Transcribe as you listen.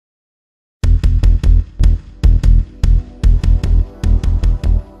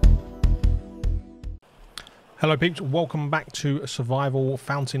Hello peeps, welcome back to Survival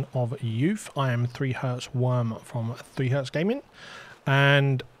Fountain of Youth. I am 3Hertz Worm from 3Hertz Gaming,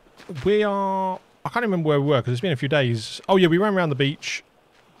 and we are, I can't remember where we were because it's been a few days. Oh yeah, we ran around the beach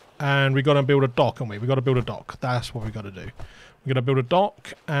and we got to build a dock, haven't we? We got to build a dock, that's what we got to do. We got to build a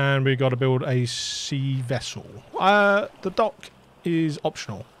dock and we got to build a sea vessel. The dock is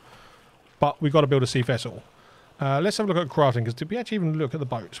optional, but we got to build a sea vessel. Let's have a look at crafting, because did we actually even look at the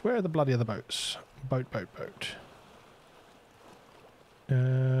boats? Where are the bloody other boats? Boat.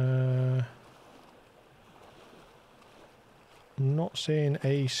 Not seeing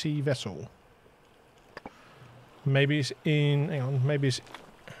a sea vessel. Maybe it's in... Hang on, maybe it's...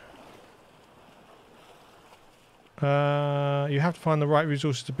 you have to find the right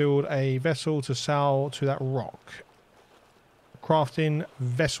resources to build a vessel to sail to that rock. Crafting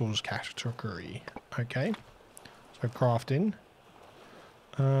vessels category. Okay. So crafting.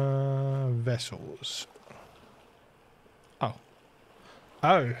 Vessels. Oh.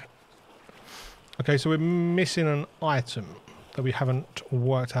 Okay, so we're missing an item that we haven't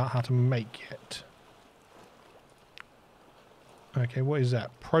worked out how to make yet. Okay, what is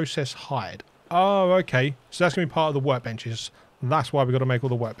that? Process hide. Oh, okay. So that's going to be part of the workbenches. That's why we've got to make all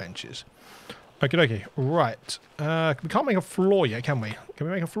the workbenches. Okay. Right. We can't make a floor yet, can we? Can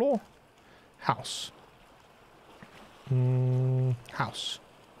we make a floor? House. House.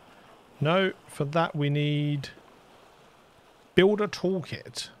 No, for that we need builder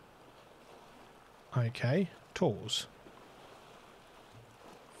toolkit. Okay, tools.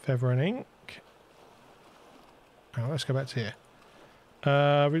 Feather and ink. Now let's go back to here.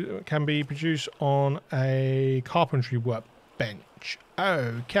 Can be produced on a carpentry workbench.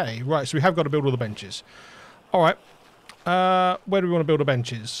 Okay, right, so we have got to build all the benches. Alright, where do we want to build the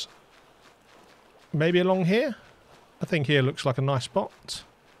benches? Maybe along here? I think here looks like a nice spot.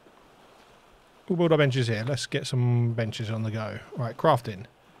 We'll build our benches here. Let's get some benches on the go. Right, crafting.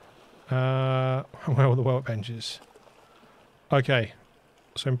 Where are the workbenches? Okay.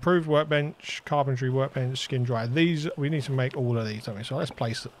 So improved workbench, carpentry workbench, skin dryer. These, we need to make all of these, don't we? So let's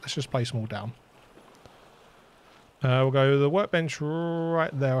just place them all down. We'll go to the workbench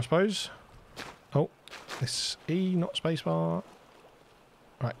right there, I suppose. Oh, this E, not spacebar.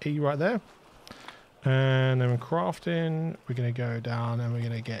 Right, E right there. And then crafting, we're going to go down and we're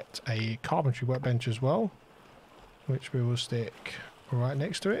going to get a carpentry workbench as well, which we will stick right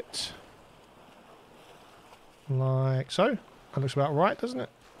next to it. Like so. That looks about right, doesn't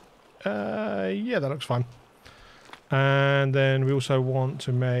it? Yeah, that looks fine. And then we also want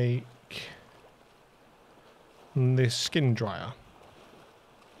to make this skin dryer.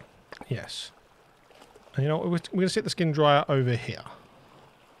 Yes. And you know what? We're going to sit the skin dryer over here.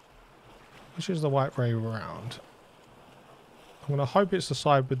 Which is the right way around. I'm going to hope it's the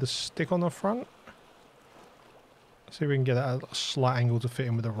side with the stick on the front. Let's see if we can get that at a slight angle to fit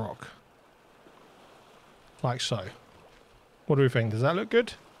in with the rock. Like so. What do we think? Does that look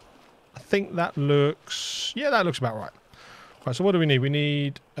good? I think that looks... Yeah, that looks about right. Right, so what do we need? We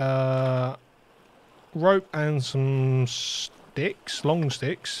need rope and some sticks, long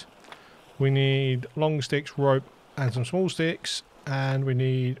sticks. We need long sticks, rope and some small sticks. And we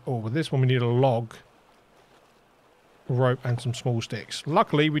need, with this one we need a log, rope and some small sticks.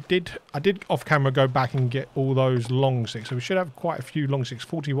 Luckily I did off camera go back and get all those long sticks. So we should have quite a few long sticks,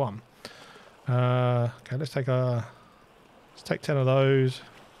 41. Okay, let's take 10 of those.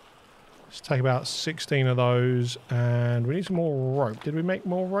 Let's take about 16 of those. And we need some more rope. Did we make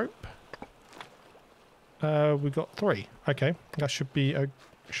more rope? We got 3. Okay, that should be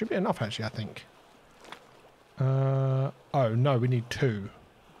enough actually, I think. Oh no, we need 2.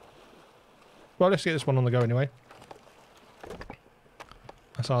 Well, let's get this one on the go anyway.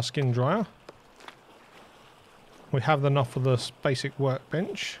 That's our skin dryer. We have enough for the basic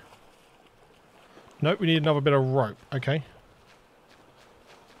workbench. Nope, we need another bit of rope. Okay.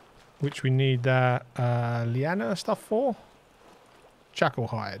 Which we need that liana stuff for. Jackal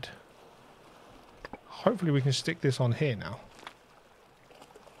hide. Hopefully we can stick this on here now.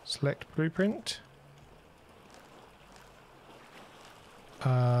 Select blueprint.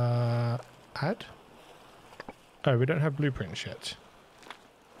 Add. Oh, we don't have blueprints yet.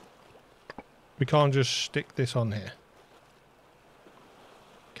 We can't just stick this on here.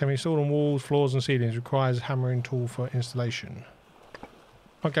 Can be installed on walls, floors and ceilings. Requires a hammering tool for installation.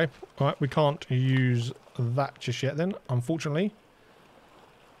 Okay, alright, we can't use that just yet then, unfortunately.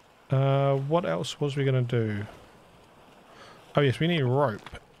 What else was we going to do? Oh yes, we need rope.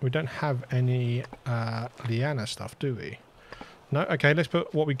 We don't have any liana stuff, do we? No, okay, let's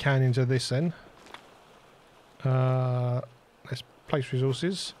put what we can into this then. Let's place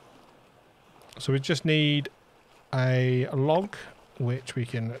resources. So we just need a log, which we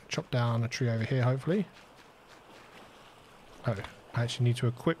can chop down a tree over here, hopefully. Oh, I actually need to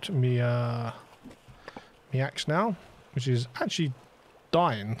equip me axe now, which is actually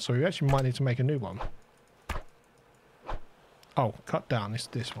dying, so we actually might need to make a new one. Oh, cut down. It's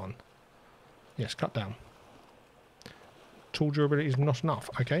this one. Yes, cut down. Tool durability is not enough.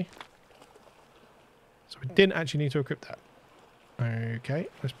 Okay. So we didn't actually need to equip that. Okay,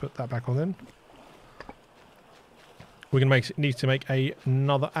 let's put that back on then. We're going to need to make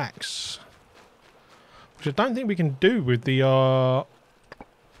another axe. Which I don't think we can do with the...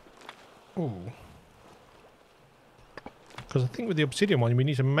 Ooh. Because I think with the obsidian one, we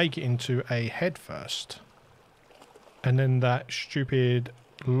need to make it into a head first. And then that stupid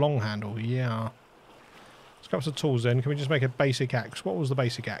long handle. Yeah. Let's grab some tools then. Can we just make a basic axe? What was the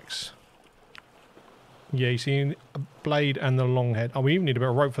basic axe? Yeah, you see a blade and the long head. Oh, we even need a bit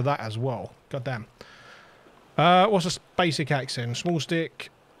of rope for that as well. God damn. What's a basic axe then? Small stick,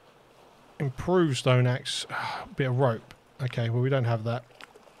 improved stone axe, bit of rope. Okay, well we don't have that.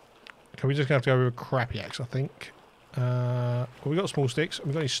 Okay, we're just going to have to go with a crappy axe, I think. Well, we've got small sticks.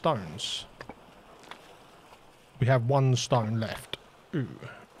 We've got any stones? We have one stone left. Ooh.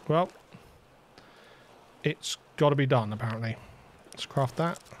 Well, it's got to be done, apparently. Let's craft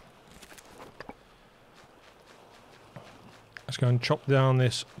that. Let's go and chop down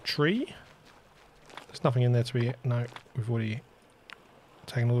this tree. There's nothing in there to be... No, we've already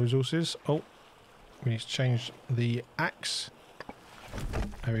taken all the resources. Oh, we need to change the axe.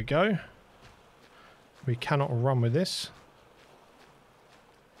 There we go. We cannot run with this.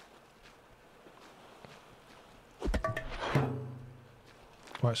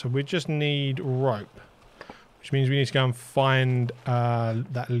 Right, so we just need rope. Which means we need to go and find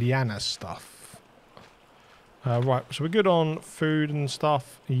that liana stuff. Right, so we're good on food and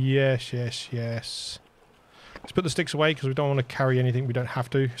stuff. Yes, yes, yes. Let's put the sticks away because we don't want to carry anything we don't have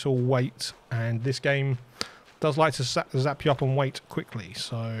to. It's all weight. And this game does like to zap you up on weight quickly.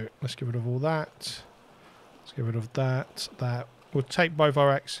 So let's get rid of all that. Let's get rid of that. That. We'll take both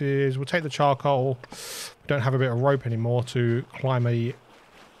our axes. We'll take the charcoal. We don't have a bit of rope anymore to climb a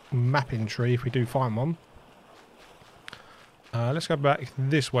mapping tree if we do find one. Let's go back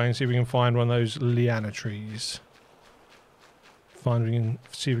this way and see if we can find one of those liana trees. See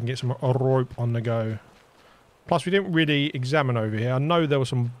if we can get some rope on the go. Plus, we didn't really examine over here. I know there were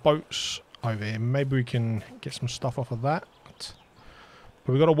some boats over here. Maybe we can get some stuff off of that. But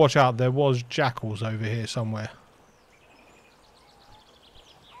we've got to watch out. There was jackals over here somewhere.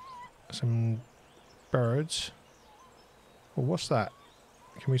 Some birds. Well, what's that?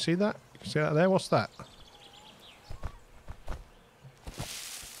 Can we see that? Can you see that there? What's that?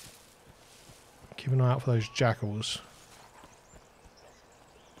 Keep an eye out for those jackals.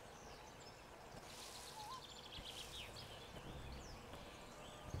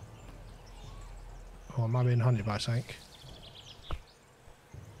 Oh, I might be being hunted by something.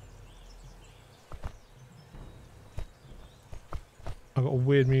 I've got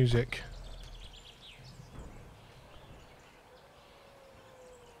weird music.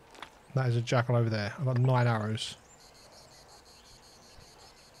 That is a jackal over there. I've got 9 arrows.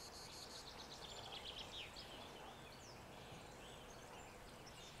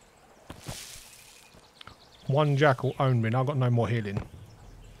 One jackal owned me and I've got no more healing.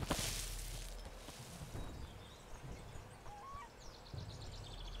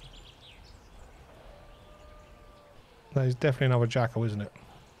 That is definitely another jackal, isn't it?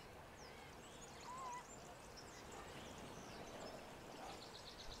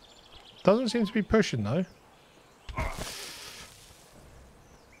 Doesn't seem to be pushing though. I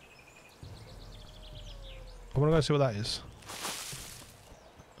want to go see what that is.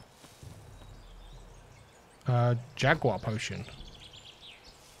 Jaguar potion.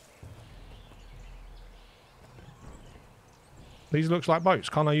 These looks like boats.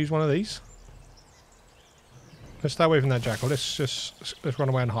 Can't I use one of these? Let's stay away from that jackal. Let's run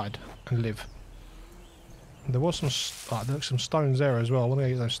away and hide and live. There was some there's some stones there as well. I want to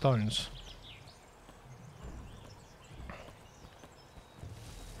get those stones.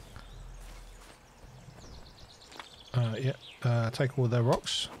 Yeah. Take all their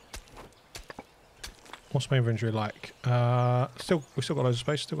rocks. What's my inventory like? We still got loads of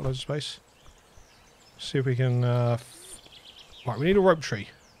space. Still got loads of space. See if we can. Right, we need a rope tree.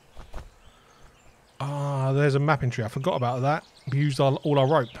 There's a mapping tree. I forgot about that. We used all our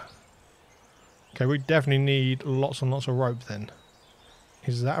rope. Okay, we definitely need lots and lots of rope then.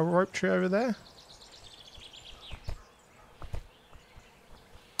 Is that a rope tree over there?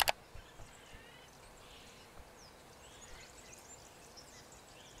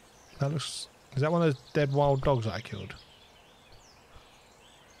 That looks Is that one of those dead wild dogs that I killed?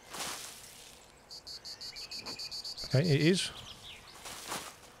 Okay, it is.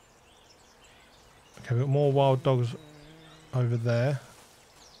 Okay, we've got more wild dogs over there.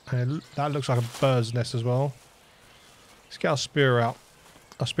 And that looks like a bird's nest as well. Let's get our spear out.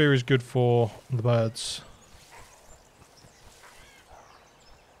 Our spear is good for the birds.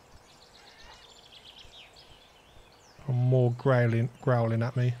 More growling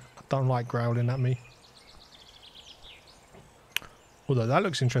at me. I don't like growling at me. Although that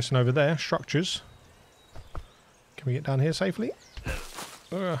looks interesting over there. Structures. Can we get down here safely?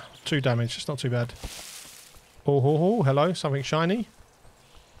 2 damage. It's not too bad. Oh, hello. Something shiny.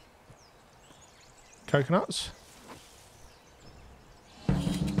 Coconuts.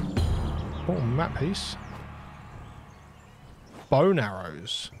 Oh, map piece. Bone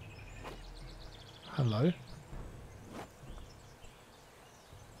arrows. Hello.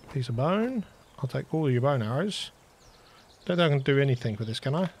 Piece of bone. I'll take all of your bone arrows. Don't think I can do anything with this,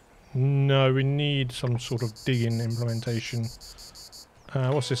 can I? No, we need some sort of digging implementation.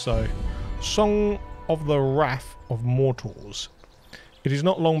 What's this though? Song of the Wrath of Mortals. It is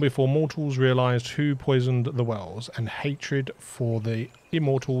not long before mortals realised who poisoned the wells, and hatred for the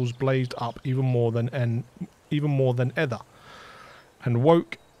immortals blazed up even more than ever, and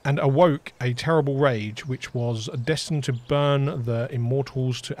awoke a terrible rage which was destined to burn the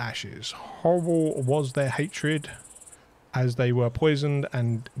immortals to ashes. Horrible was their hatred, as they were poisoned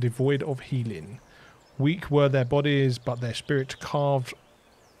and devoid of healing. Weak were their bodies, but their spirit carved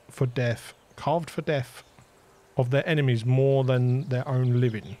for death of their enemies more than their own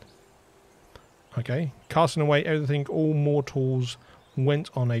living. Okay, casting away everything, all mortals went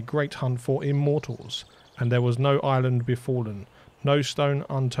on a great hunt for immortals, and there was no island befallen, no stone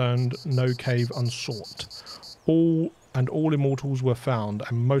unturned, no cave unsought. All immortals were found,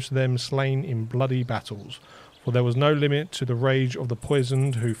 and most of them slain in bloody battles, for there was no limit to the rage of the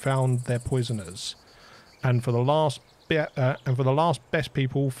poisoned who found their poisoners. And for the last best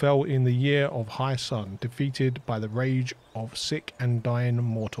people fell in the year of high sun, defeated by the rage of sick and dying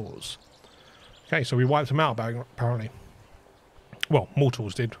mortals. Okay, so we wiped them out apparently. Well,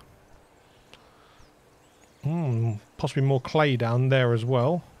 mortals did. Possibly more clay down there as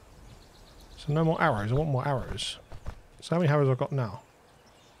well. So no more arrows. I want more arrows. So how many arrows have I got now?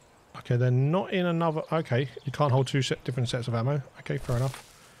 Okay, they're not in another... Okay, you can't hold two different sets of ammo. Okay, fair enough.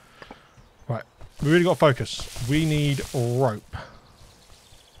 Right, we really got to focus. We need rope.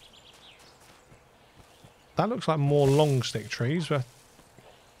 That looks like more long stick trees. But...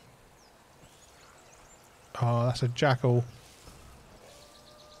 Oh, that's a jackal.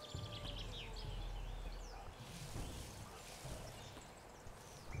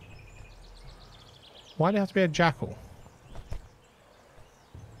 Why do it have to be a jackal?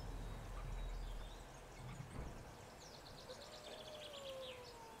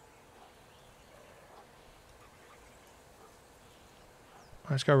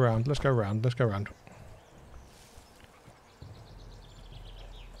 Let's go around. Let's go around. Let's go around.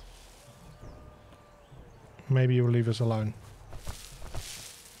 Maybe you'll leave us alone.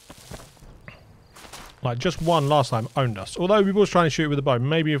 Like, just one last time owned us. Although we was trying to shoot it with a bow.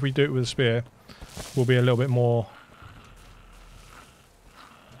 Maybe if we do it with a spear, we'll be a little bit more...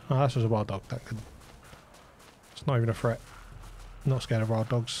 Oh, that's just a wild dog. That could... It's not even a threat. Not scared of wild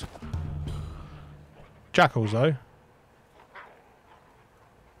dogs. Jackals, though.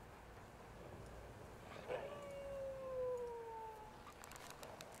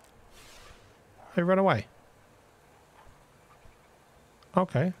 They run away.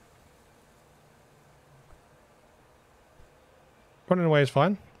 Okay. Running away is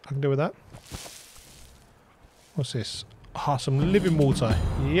fine. I can deal with that. What's this? Ah, some living water.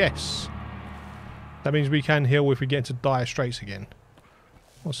 Yes. That means we can heal if we get into dire straits again.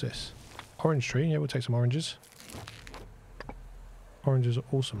 What's this? Orange tree. Yeah, we'll take some oranges. Oranges are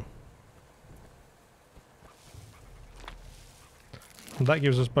awesome. And that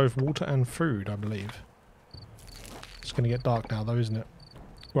gives us both water and food, I believe. It's going to get dark now, though, isn't it?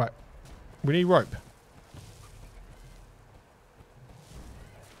 Right. We need rope.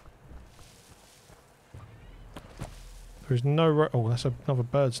 There's no rope. Oh, that's another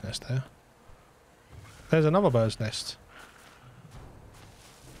bird's nest there. There's another bird's nest.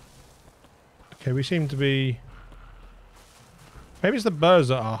 Okay, we seem to be... Maybe it's the birds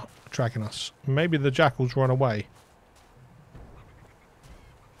that are tracking us. Maybe the jackals run away.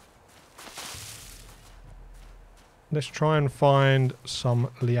 Let's try and find some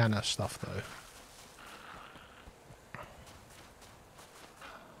liana stuff, though.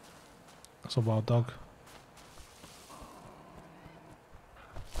 That's a wild dog.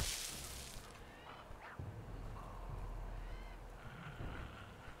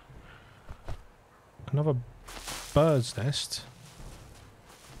 bird's nest.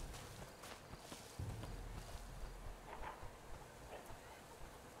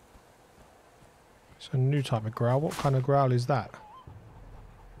 It's a new type of growl. What kind of growl is that?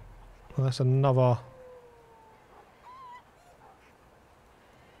 Well, that's another...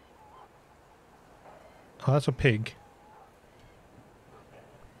 Oh, that's a pig.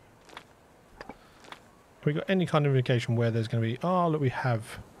 Have we got any kind of indication where there's going to be... Oh, look, we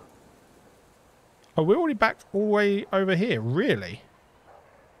have... Oh, we're already back all the way over here. Really?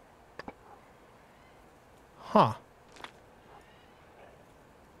 Huh.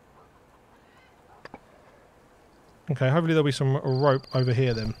 Okay, hopefully there'll be some rope over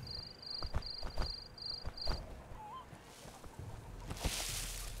here then.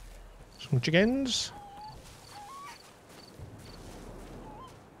 Some chickens.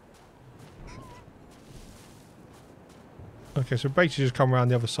 Okay, so basically just come around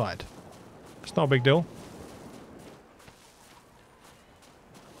the other side. It's not a big deal.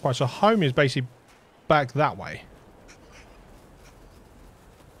 Right, so home is basically back that way.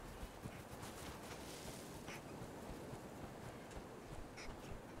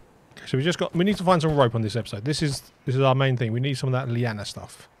 Okay, so we need to find some rope on this episode. This is our main thing. We need some of that liana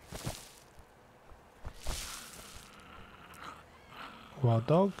stuff. Wild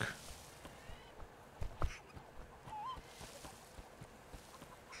dog.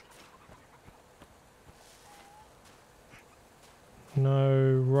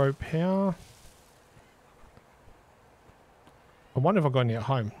 No rope here. I wonder if I've got any at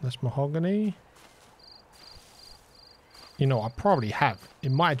home. That's mahogany. You know, I probably have.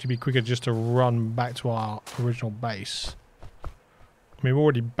 It might actually be quicker just to run back to our original base. I mean, we're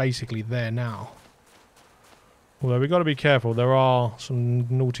already basically there now. Although we've got to be careful. There are some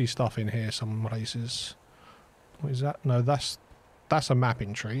naughty stuff in here some places. What is that? No, that's a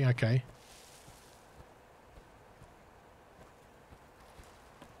mapping tree. Okay.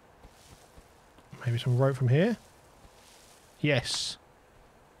 Maybe some rope from here? Yes.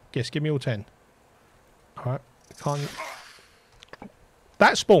 Yes, give me all 10. Alright. Can't...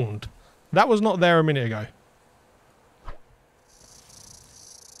 That spawned. That was not there a minute ago.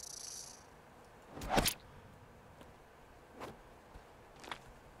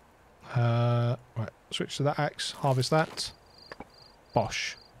 Right. Switch to that axe. Harvest that.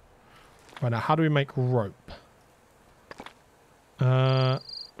 Bosh. Right, now how do we make rope?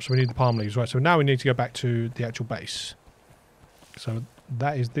 So we need the palm leaves, right? So now we need to go back to the actual base. So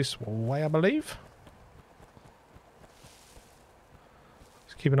that is this way, I believe.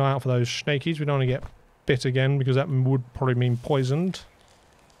 Let's keep an eye out for those snakies. We don't want to get bit again because that would probably mean poisoned.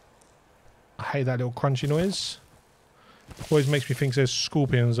 I hate that little crunchy noise. Always makes me think there's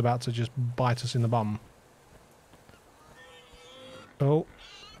scorpions about to just bite us in the bum. Oh,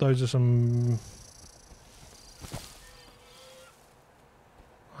 those are some...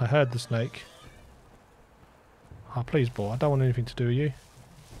 I heard the snake. Ah, please, boy. I don't want anything to do with you.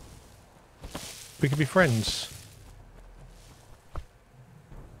 We could be friends.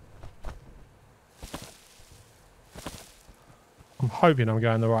 I'm hoping I'm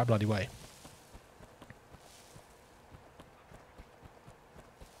going the right bloody way.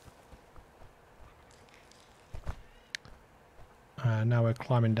 Now we're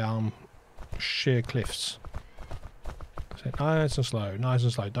climbing down sheer cliffs. So nice and slow, nice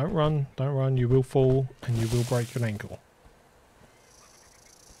and slow. Don't run, you will fall and you will break your ankle.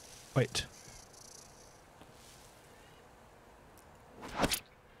 Wait.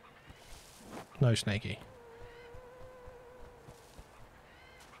 No, snaky.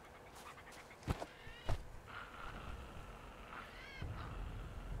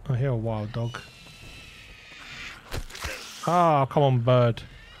 I hear a wild dog. Ah, come on, bird.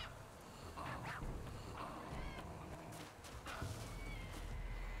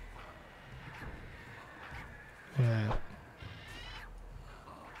 Yeah.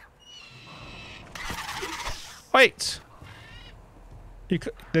 Wait!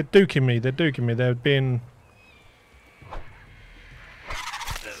 They're duking me, they're duking me, they're being...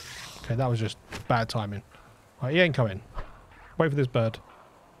 Okay, that was just bad timing. Right, he ain't coming. Wait for this bird.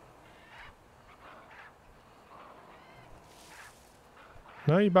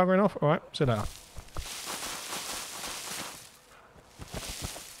 No, you buggering off? Alright, sit down.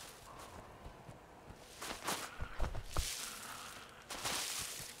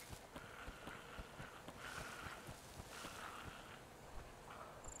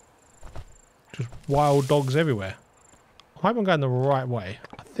 Just wild dogs everywhere. I hope I'm going the right way.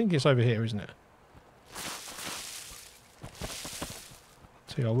 I think it's over here, isn't it?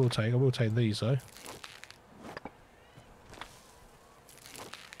 See, I will take these though.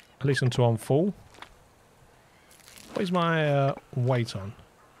 At least until I'm full. What is my weight on?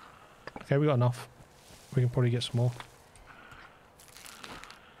 Okay, we got enough. We can probably get some more.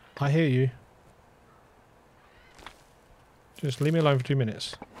 I hear you. Just leave me alone for 2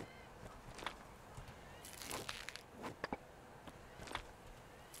 minutes.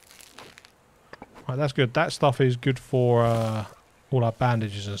 Right, that's good. That stuff is good for all our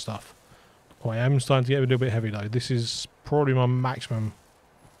bandages and stuff. Oh, I am starting to get a little bit heavy though. This is probably my maximum.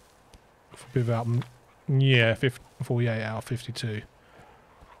 For about, yeah, 48 out of 52.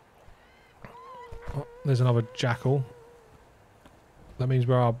 Oh, there's another jackal. That means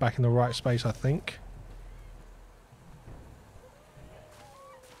we are back in the right space, I think.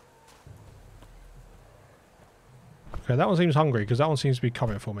 Okay, that one seems hungry because that one seems to be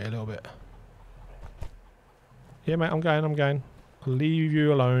coming for me a little bit. Yeah, mate, I'm going. I'll leave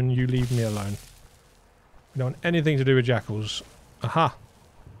you alone, you leave me alone. We don't want anything to do with jackals. Aha!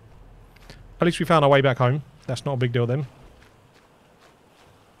 At least we found our way back home. That's not a big deal then.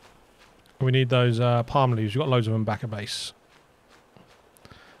 We need those palm leaves. We've got loads of them back at base.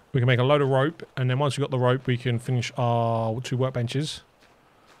 We can make a load of rope, and then once we've got the rope, we can finish our 2 workbenches.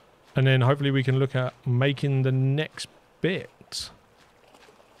 And then hopefully we can look at making the next bit.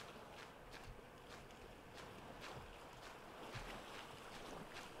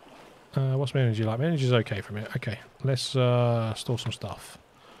 What's my energy like? My energy is okay for a minute. Okay, let's store some stuff.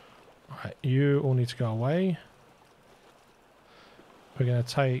 Alright, you all need to go away. We're going to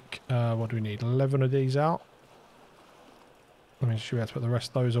take, what do we need? 11 of these out. I mean, should we have to put the rest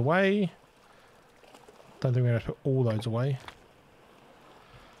of those away? Don't think we're going to put all those away.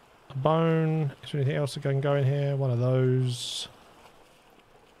 A bone. Is there anything else that can go in here? One of those.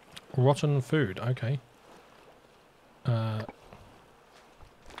 Rotten food. Okay.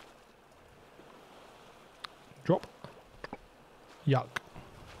 Drop. Yuck.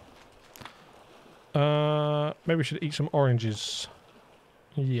 Maybe we should eat some oranges.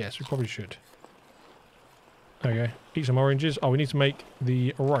 Yes, we probably should. There we go. Eat some oranges. Oh, we need to make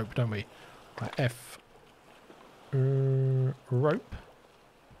the rope, don't we? Right, F. Rope.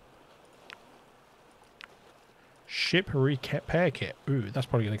 Ship repair kit. Ooh, that's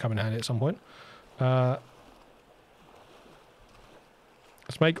probably going to come in handy at some point. Let's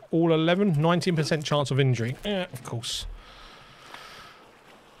make all 11. 19% chance of injury. Yeah, of course.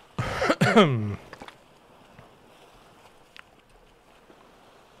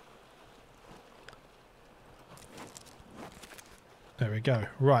 There we go.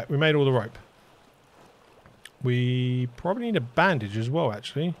 Right, we made all the rope. We probably need a bandage as well,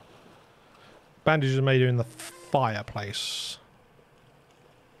 actually. Bandages are made in the fireplace.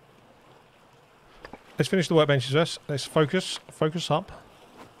 Let's finish the workbenches first. Let's focus. Focus up.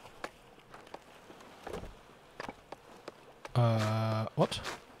 What?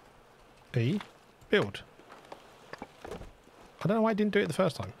 E. Build. I don't know why I didn't do it the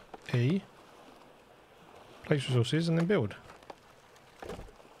first time. E. Place resources and then build.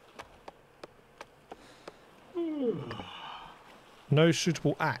 No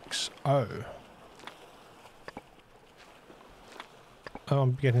suitable axe. Oh. Oh,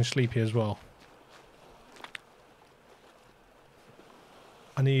 I'm getting sleepy as well.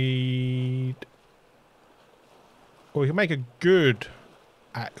 I need... Well, we can make a good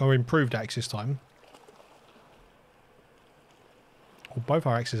axe, or improved axe this time. Well, both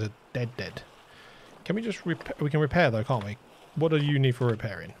our axes are dead. Can we just repair? We can repair though, can't we? What do you need for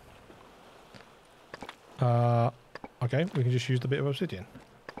repairing? Okay, we can just use the bit of obsidian.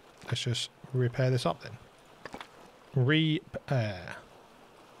 Let's just repair this up then. Repair.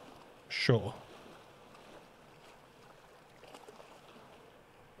 Sure.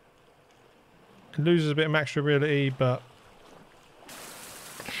 It loses a bit of max durability, but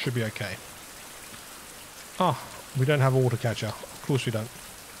should be okay. Ah, we don't have a water catcher. Of course we don't.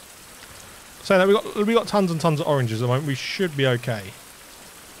 So that we got tons and tons of oranges at the moment. We should be okay.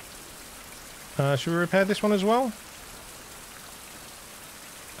 Should we repair this one as well?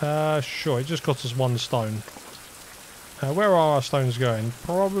 Sure. It just cost us 1 stone. Where are our stones going?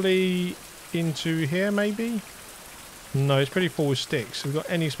 Probably into here, maybe? No, it's pretty full with sticks. Have we got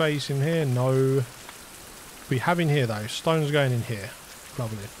any space in here? No. We have in here, though. Stones going in here.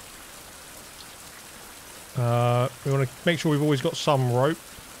 Lovely. We want to make sure we've always got some rope.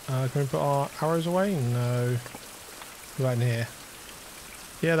 Can we put our arrows away? No. Right in here.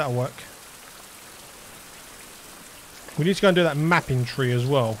 Yeah, that'll work. We need to go and do that mapping tree as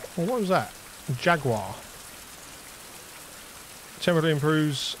well. Oh, what was that? Jaguar. Temporarily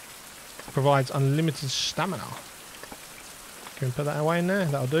improves, provides unlimited stamina. Can we put that away in there?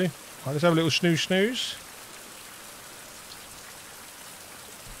 That'll do. Right, let's have a little snooze.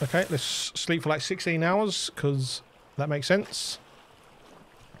 Okay, let's sleep for like 16 hours because That makes sense.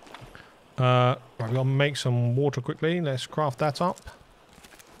 Right, we've got to make some water quickly. Let's craft that up.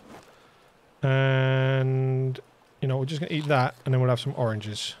 And, you know, we're just going to eat that, and then we'll have some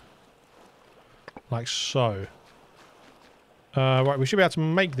oranges. Like so. Right, we should be able to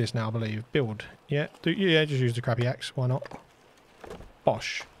make this now, I believe. Build. Yeah, yeah, just use the crappy axe. Why not?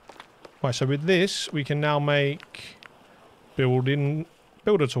 Bosh. Right, so with this, we can now make builder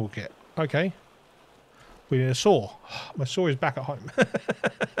toolkit. Okay. We need a saw. My saw is back at home.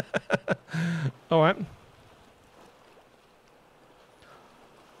 Alright.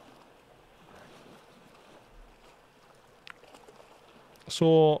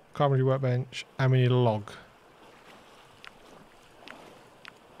 Saw, carpentry workbench, and we need a log.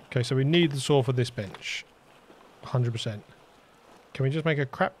 Okay, so we need the saw for this bench. 100%. Can we just make a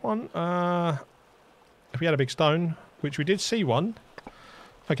crap one? If we had a big stone, which we did see one.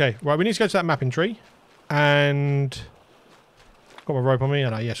 Okay, right, we need to go to that mapping tree. And... got my rope on me?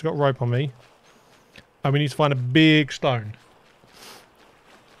 And yes, I've got rope on me. And we need to find a big stone.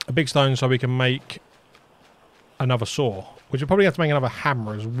 A big stone so we can make another saw. Which we'll probably have to make another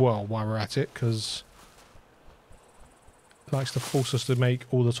hammer as well while we're at it, because it likes to force us to make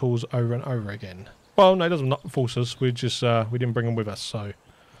all the tools over and over again. Well, no, it doesn't not force us. We just we didn't bring them with us, so.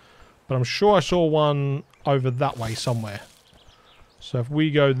 But I'm sure I saw one over that way somewhere. So if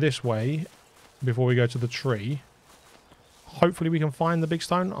we go this way before we go to the tree, hopefully we can find the big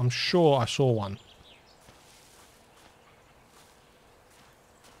stone. I'm sure I saw one.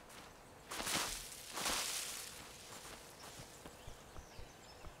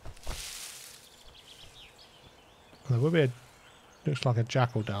 There will be a... looks like a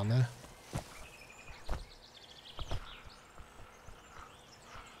jackal down there.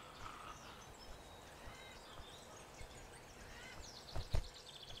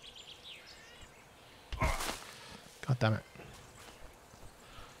 God damn it.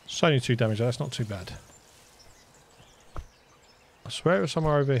 It's only 2 damage, that's not too bad. I swear it was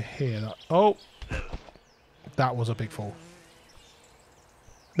somewhere over here. That, oh! That was a big fall.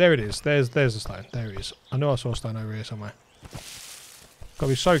 There it is. There's the stone. There he is. I know I saw a stone over here somewhere. Got to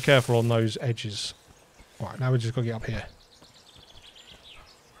be so careful on those edges. Right, now we just got to get up here.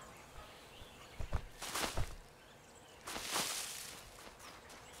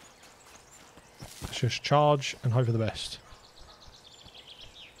 Let's just charge and hope for the best.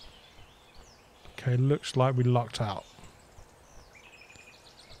 Okay, looks like we lucked out.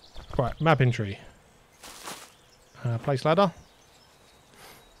 Right, mapping tree. Place ladder.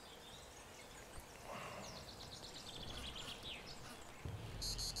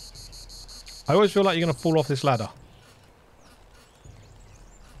 I always feel like you're going to fall off this ladder.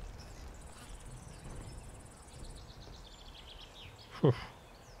 Whew.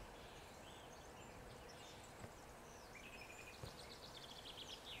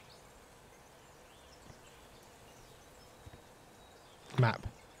 Map.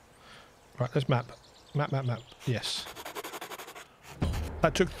 Right, let's map. Map. Yes.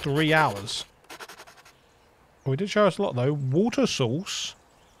 That took 3 hours. We did show us a lot though. Water source.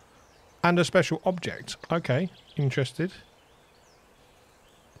 And a special object. Okay, interested.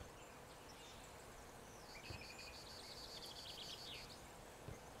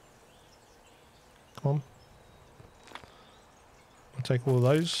 Come on. I'll take all of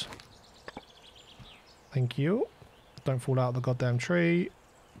those. Thank you. Don't fall out of the goddamn tree.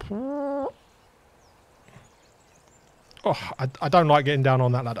 Oh, I don't like getting down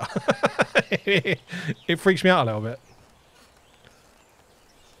on that ladder. It freaks me out a little bit.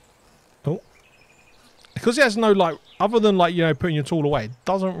 Oh. Because it has no, like, other than, like, you know, putting your tool away, it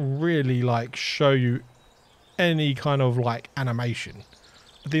doesn't really, like, show you any kind of, like, animation.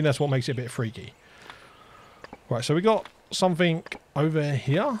 I think that's what makes it a bit freaky. Right, so we got something over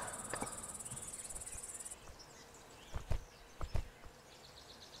here.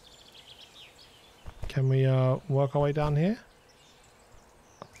 Can we work our way down here?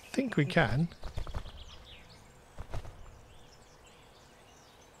 I think we can.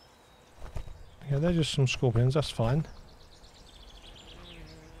 Yeah, they're just some scorpions, that's fine.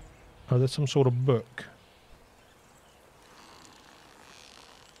 Oh, there's some sort of book.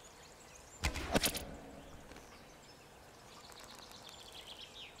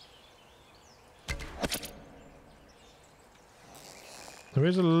 There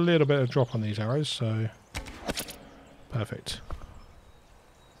is a little bit of drop on these arrows, so perfect.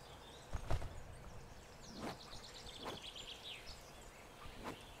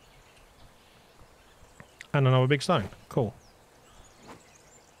 And another big stone. Cool.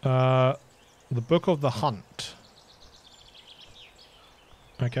 The Book of the Hunt.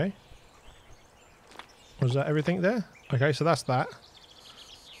 Okay. Was that everything there? Okay, so that's that.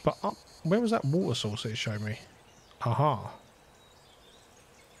 But up, where was that water source that it showed me? Aha.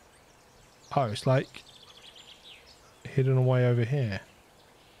 Oh, it's like hidden away over here.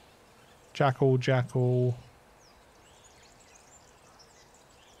 Jackal, jackal.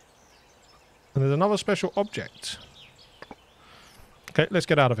 And there's another special object. Okay, let's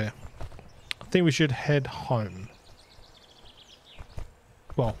get out of here. I think we should head home.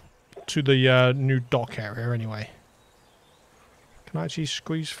 Well, to the new dock area anyway. Can I actually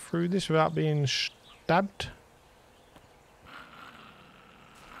squeeze through this without being stabbed?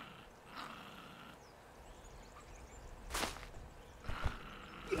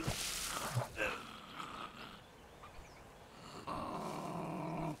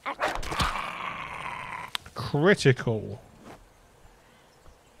 Critical.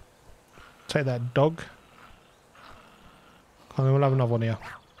 Take that, dog. And then we'll have another one here.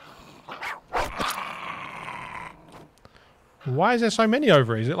 Why is there so many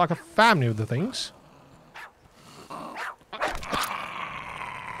over here? Is it like a family of the things?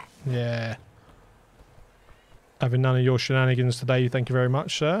 Yeah. Having none of your shenanigans today, thank you very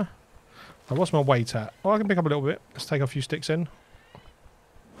much, sir. Now, what's my weight at? Oh, I can pick up a little bit. Let's take a few sticks in.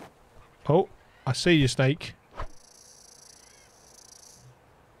 Oh, I see you, snake.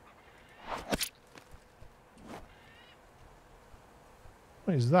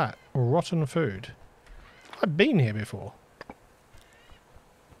 What is that? Rotten food. I've been here before.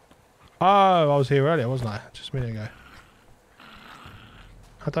 Oh, I was here earlier, wasn't I? Just a minute ago.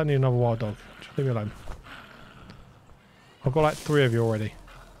 I don't need another wild dog. Just leave me alone. I've got like 3 of you already.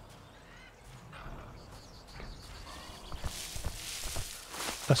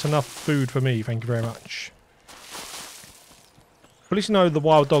 That's enough food for me, thank you very much. At least you know the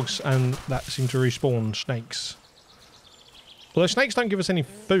wild dogs and that seem to respawn snakes. Although snakes don't give us any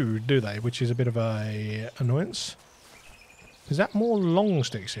food, do they? Which is a bit of a annoyance. Is that more long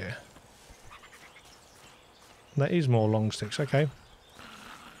sticks here? That is more long sticks, okay.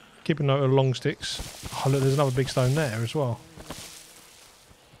 Keep a note of long sticks. Oh look, there's another big stone there as well.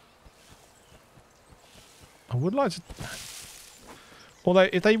 I would like to... Although,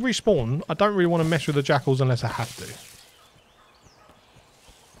 if they respawn, I don't really want to mess with the jackals unless I have to.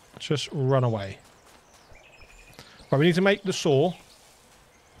 Just run away. Right, we need to make the saw.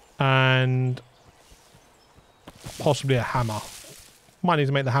 And... possibly a hammer. Might need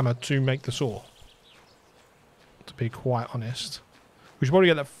to make the hammer to make the saw. To be quite honest. We should probably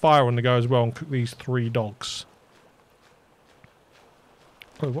get that fire on the go as well and cook these 3 dogs.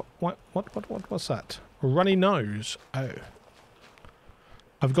 Oh, what's that? A runny nose. Oh.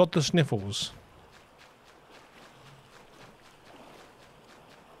 I've got the sniffles.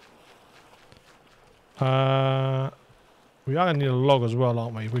 We are going to need a log as well,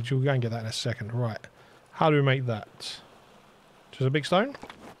 aren't we? Which we'll go and get that in a second. Right. How do we make that? Just a big stone?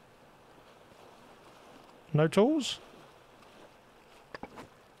 No tools?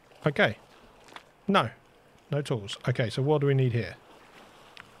 Okay. No. No tools. Okay, so what do we need here?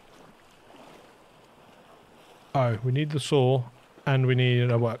 Oh, we need the saw and we need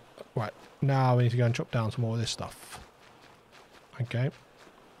a work. Right. Now we need to go and chop down some more of this stuff. Okay.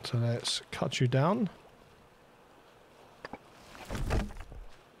 So let's cut you down.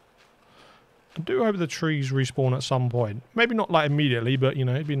 I do hope the trees respawn at some point. Maybe not like immediately, but you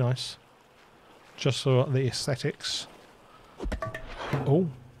know, it'd be nice. Just for the aesthetics. Oh.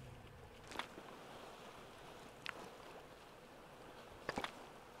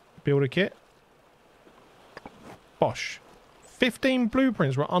 Build a kit. Bosh. 15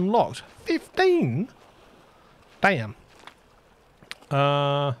 blueprints were unlocked. 15? Damn.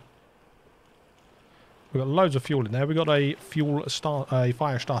 We've got loads of fuel in there. We've got a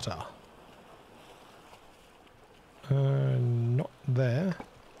fire starter. Not there.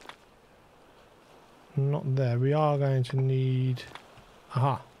 Not there. We are going to need...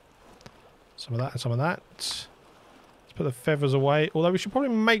 Aha. Some of that and some of that. Let's put the feathers away. Although we should probably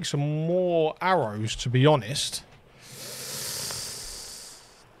make some more arrows, to be honest.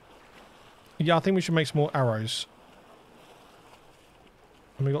 Yeah, I think we should make some more arrows.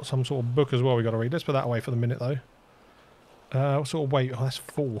 And we got some sort of book as well we got to read. Let's put that away for the minute, though. What sort of weight? Oh, that's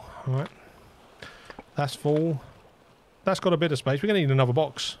full. Alright. That's full. That's got a bit of space. We're going to need another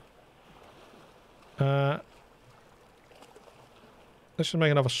box. Let's just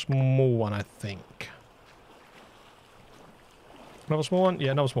make another small one, I think. Another small one?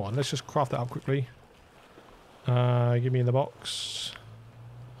 Yeah, another small one. Let's just craft that up quickly. Give me in the box.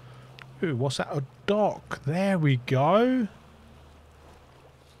 Ooh, what's that? A dock. There we go.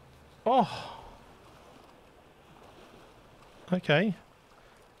 Oh. Okay.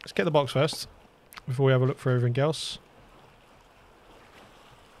 Let's get the box first. before we have a look for everything else.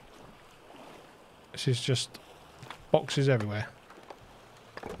 This is just boxes everywhere.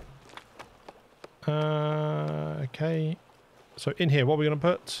 Okay. So in here, what are we going to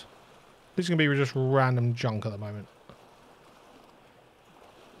put? This is going to be just random junk at the moment.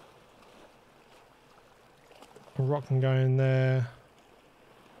 A rock can go in there.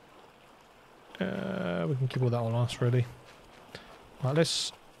 We can keep all that on us, really. Right,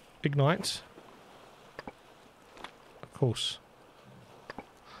 let's ignite. Of course.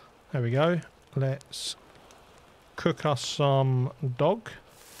 There we go. Let's cook us some dog.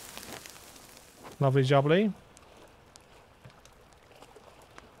 Lovely jubbly.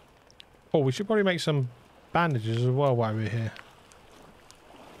 Oh, we should probably make some bandages as well while we're here.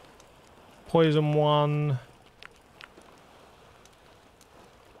 Poison one.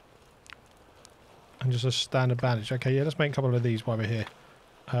 And just a standard bandage. Okay, yeah, let's make a couple of these while we're here.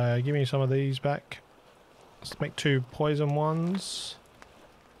 Give me some of these back. Let's make 2 poison ones.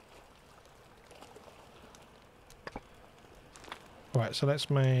 Right, so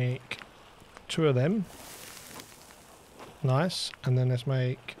let's make 2 of them. Nice. And then let's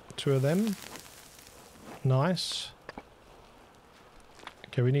make 2 of them. Nice.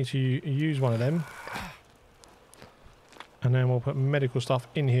 Okay, we need to use one of them. And then we'll put medical stuff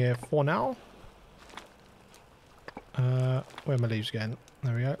in here for now. Where are my leaves going?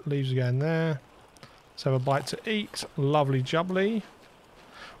 There we go. Leaves are going there. Let's have a bite to eat. Lovely jubbly.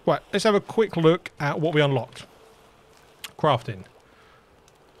 Right, let's have a quick look at what we unlocked. Crafting.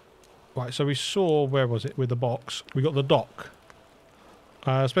 Right, so we saw, where was it with the box? We got the dock.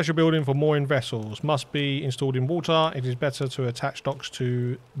 Special building for mooring vessels. Must be installed in water. It is better to attach docks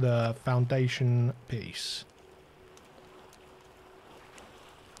to the foundation piece.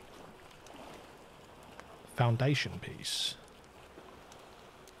 Foundation piece.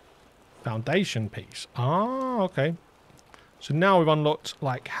 Foundation piece. Ah, okay. So now we've unlocked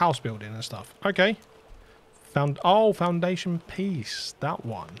like house building and stuff. Okay. Foundation piece. That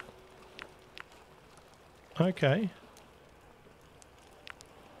one. Okay.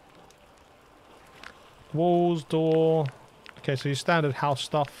 Walls, door. Okay, so your standard house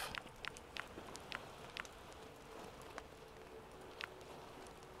stuff.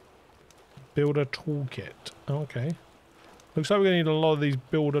 Builder toolkit. Okay. Looks like we're going to need a lot of these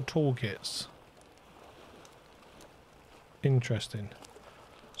builder toolkits. Interesting.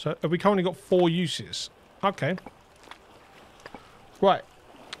 So have we currently got 4 uses? Okay. Right.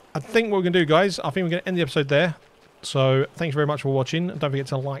 I think what we're going to do, guys, I think we're going to end the episode there. So thanks very much for watching. Don't forget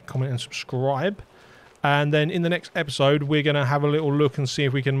to like, comment and subscribe. And then in the next episode, we're going to have a little look and see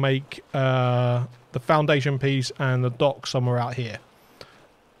if we can make the foundation piece and the dock somewhere out here.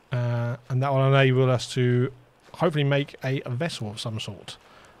 And that will enable us to hopefully make a vessel of some sort.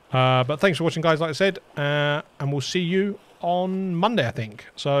 But thanks for watching, guys, like I said. And we'll see you on Monday, I think.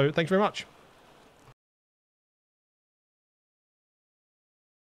 So thanks very much.